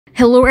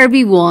Hello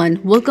everyone,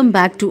 welcome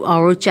back to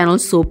our channel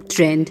Soap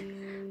Trend.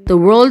 The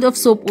world of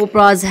soap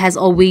operas has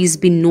always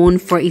been known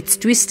for its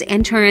twists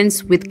and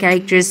turns, with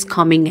characters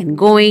coming and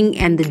going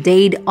and the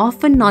date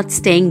often not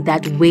staying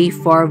that way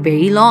for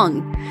very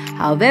long.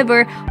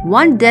 However,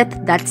 one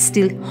death that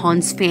still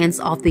haunts fans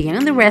of The Young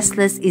and the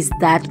Restless is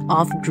that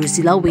of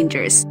Drucilla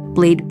Winters,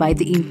 played by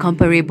the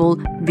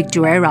incomparable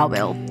Victoria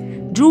Rowell.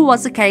 Dru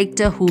was a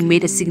character who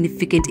made a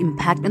significant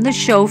impact on the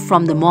show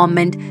from the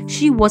moment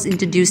she was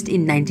introduced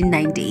in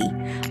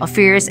 1990. A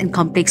fierce and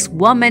complex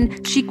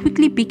woman, she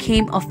quickly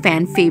became a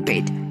fan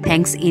favorite,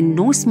 thanks in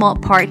no small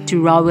part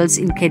to Rowell's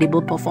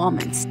incredible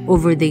performance.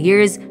 Over the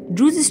years,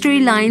 Dru's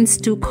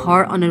storylines took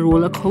her on a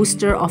roller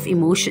coaster of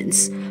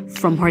emotions,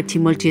 from her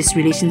tumultuous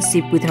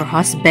relationship with her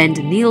husband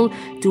Neil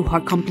to her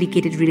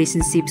complicated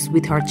relationships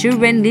with her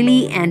children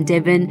Lily and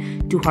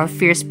Devon to her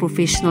fierce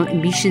professional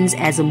ambitions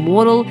as a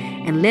model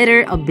and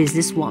later a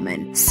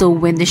businesswoman. So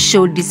when the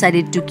show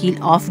decided to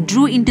kill off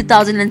Dru in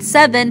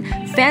 2007,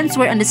 fans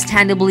were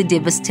understandably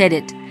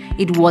devastated.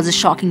 It was a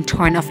shocking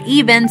turn of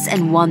events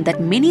and one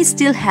that many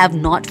still have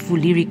not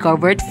fully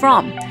recovered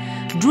from.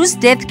 Dru's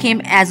death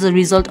came as a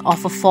result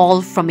of a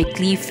fall from a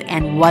cliff,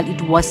 and while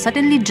it was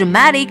certainly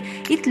dramatic,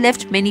 it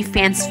left many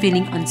fans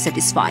feeling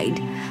unsatisfied.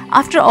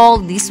 After all,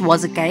 this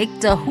was a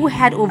character who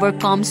had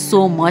overcome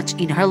so much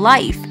in her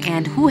life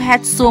and who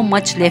had so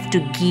much left to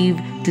give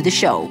to the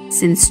show.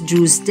 Since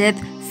Dru's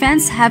death,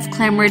 fans have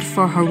clamored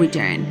for her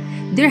return.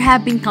 There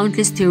have been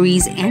countless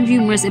theories and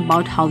rumors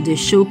about how the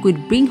show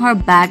could bring her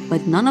back,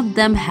 but none of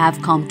them have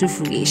come to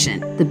fruition.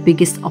 The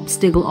biggest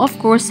obstacle, of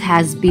course,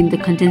 has been the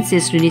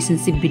contentious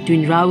relationship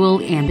between Rowell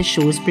and the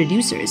show's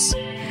producers.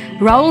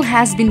 Rowell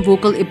has been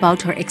vocal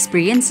about her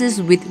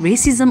experiences with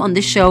racism on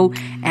the show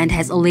and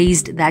has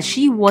alleged that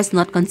she was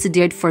not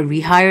considered for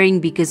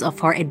rehiring because of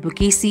her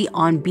advocacy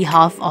on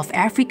behalf of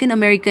African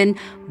American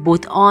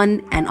both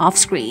on and off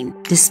screen.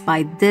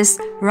 Despite this,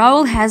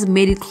 Rowell has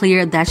made it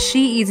clear that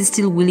she is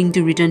still willing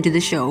to return to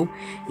the show.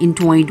 In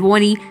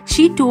 2020,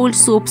 she told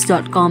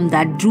Soaps.com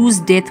that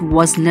Dru's death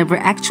was never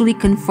actually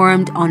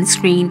confirmed on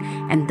screen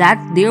and that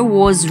there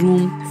was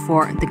room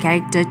for the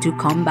character to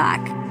come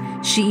back.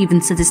 She even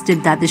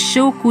suggested that the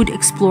show could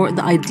explore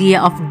the idea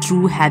of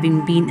Dru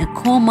having been in a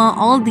coma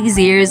all these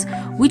years,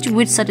 which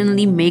would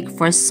certainly make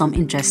for some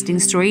interesting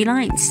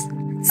storylines.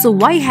 So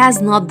why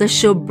has not the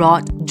show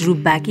brought Dru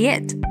back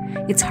yet?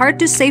 It's hard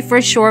to say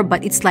for sure,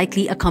 but it's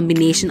likely a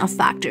combination of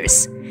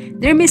factors.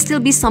 There may still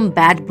be some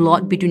bad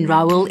blood between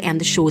Rowell and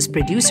the show's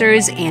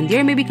producers, and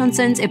there may be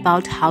concerns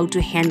about how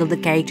to handle the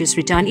character's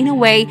return in a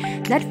way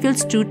that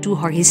feels true to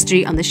her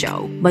history on the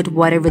show. But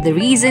whatever the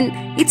reason,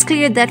 it's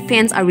clear that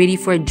fans are ready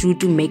for Dru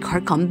to make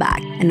her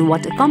comeback, and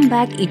what a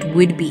comeback it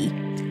would be.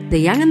 The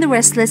Young and the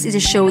Restless is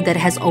a show that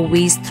has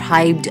always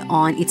thrived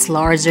on its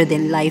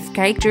larger-than-life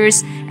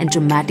characters and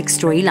dramatic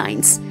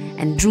storylines,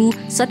 and Dru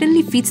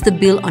certainly fits the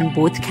bill on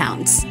both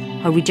counts.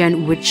 Her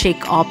return would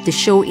shake up the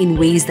show in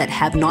ways that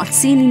have not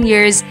seen in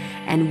years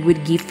and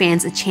would give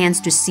fans a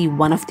chance to see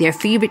one of their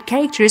favorite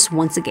characters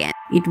once again.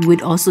 It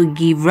would also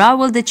give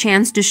Rowell the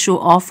chance to show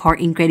off her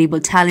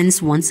incredible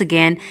talents once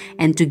again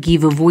and to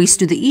give a voice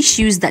to the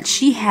issues that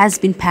she has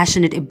been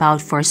passionate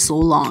about for so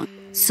long.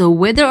 So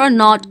whether or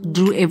not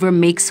Dru ever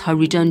makes her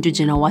return to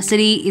Genoa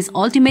City is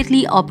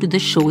ultimately up to the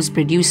show's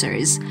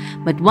producers.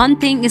 But one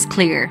thing is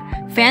clear,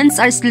 fans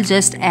are still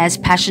just as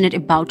passionate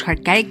about her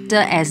character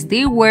as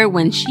they were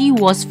when she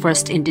was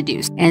first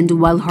introduced.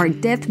 And while her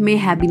death may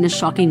have been a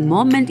shocking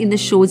moment in the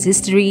show's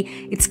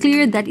history, it's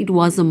clear that it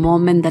was a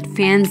moment that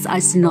fans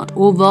are still not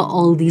over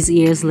all these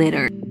years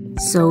later.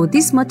 So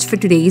this much for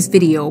today's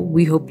video.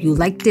 We hope you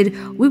liked it.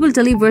 We will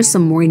deliver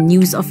some more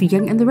news of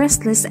Young and the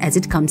Restless as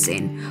it comes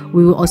in.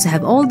 We will also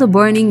have all the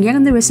burning Young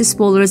and the Restless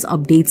spoilers,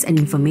 updates and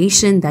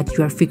information that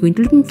you are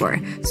frequently looking for.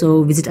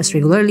 So visit us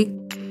regularly.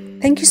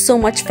 Thank you so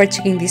much for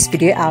checking this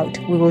video out.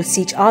 We will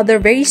see each other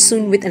very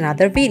soon with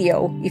another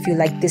video. If you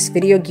like this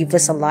video, give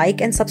us a like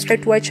and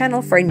subscribe to our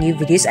channel for new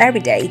videos every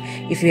day.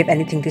 If you have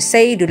anything to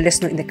say, do let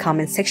us know in the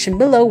comment section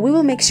below. We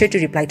will make sure to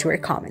reply to your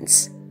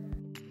comments.